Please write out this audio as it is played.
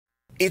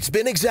It's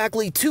been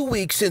exactly 2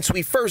 weeks since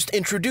we first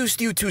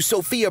introduced you to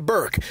Sofia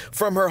Burke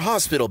from her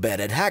hospital bed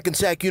at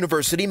Hackensack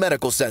University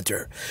Medical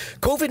Center.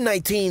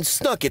 COVID-19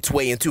 snuck its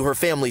way into her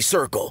family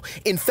circle,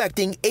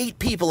 infecting 8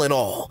 people in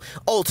all,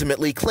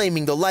 ultimately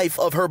claiming the life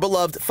of her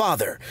beloved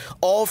father,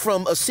 all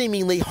from a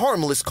seemingly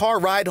harmless car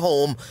ride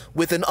home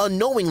with an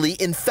unknowingly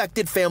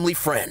infected family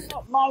friend.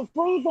 My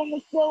breathing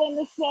is still in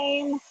the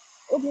same,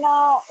 if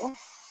not,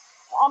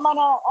 I'm on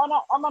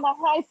a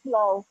high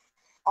flow.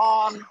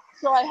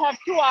 So I have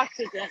 2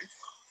 oxygens.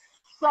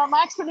 So I'm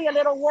actually a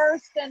little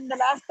worse than the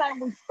last time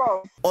we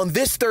spoke. On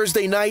this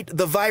Thursday night,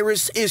 the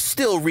virus is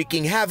still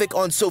wreaking havoc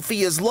on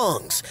Sofia's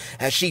lungs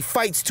as she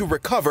fights to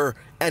recover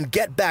and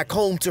get back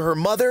home to her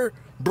mother,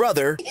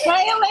 brother,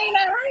 Hi,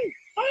 Elena.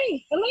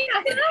 Hi,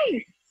 Elena.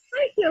 Hi.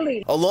 Hi,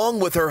 Kelly. along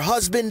with her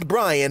husband,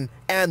 Brian,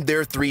 and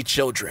their 3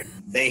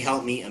 children. They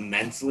helped me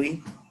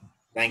immensely,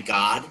 thank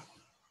God.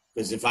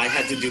 Because if I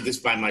had to do this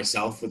by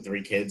myself with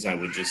 3 kids,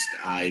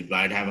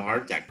 I'd have a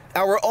heart attack.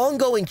 Our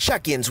ongoing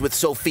check-ins with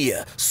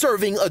Sofia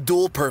serving a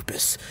dual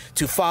purpose,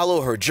 to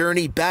follow her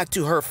journey back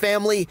to her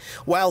family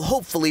while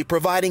hopefully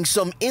providing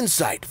some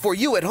insight for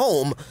you at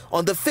home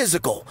on the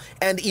physical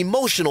and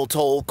emotional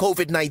toll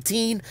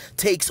COVID-19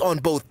 takes on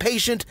both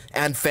patient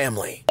and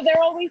family.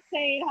 They're always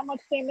saying how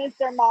much they miss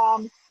their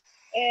mom,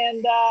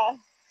 and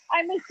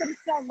I miss them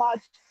so much.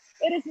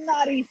 It is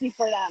not easy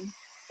for them.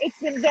 It's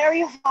been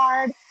very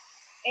hard.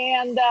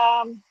 And,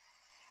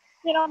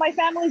 my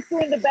family's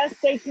doing the best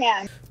they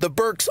can. The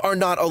Burkes are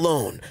not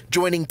alone,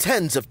 joining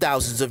tens of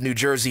thousands of New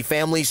Jersey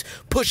families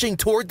pushing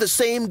toward the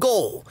same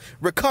goal: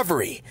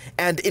 recovery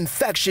and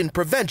infection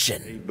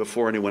prevention.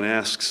 Before anyone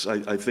asks,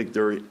 I think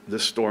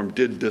this storm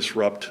did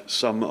disrupt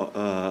some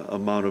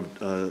amount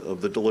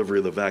of the delivery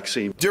of the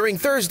vaccine. During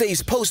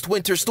Thursday's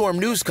post-winter storm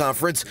news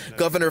conference,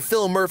 Governor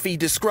Phil Murphy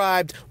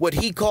described what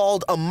he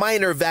called a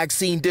minor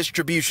vaccine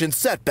distribution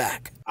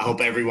setback. I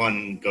hope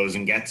everyone goes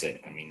and gets it.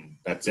 I mean,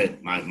 that's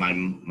it. My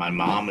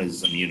mom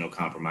is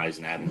immunocompromised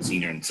and I haven't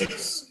seen her in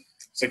six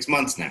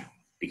months now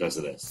because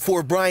of this.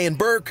 For Brian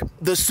Burke,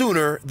 the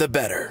sooner the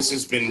better. This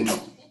has been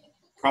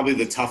probably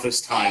the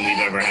toughest time we've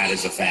ever had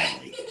as a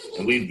family.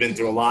 And we've been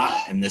through a lot,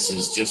 and this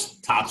is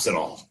just tops it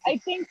all. I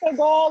think the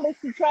goal is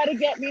to try to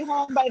get me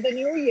home by the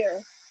new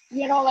year,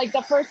 like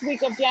the first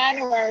week of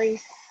January.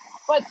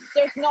 But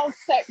there's no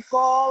set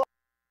goal.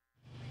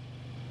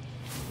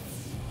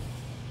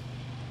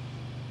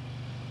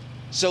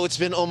 So it's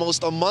been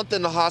almost a month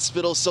in the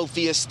hospital.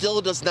 Sofia still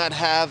does not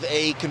have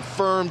a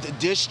confirmed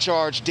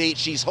discharge date.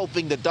 She's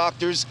hoping the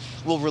doctors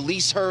will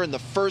release her in the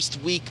first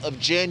week of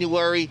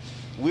January.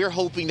 We're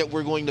hoping that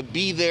we're going to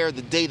be there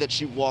the day that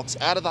she walks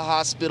out of the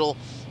hospital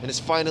and is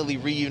finally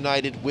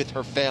reunited with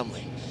her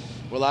family.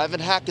 We're live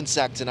in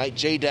Hackensack tonight.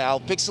 Jay Dow,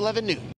 Pix 11 News.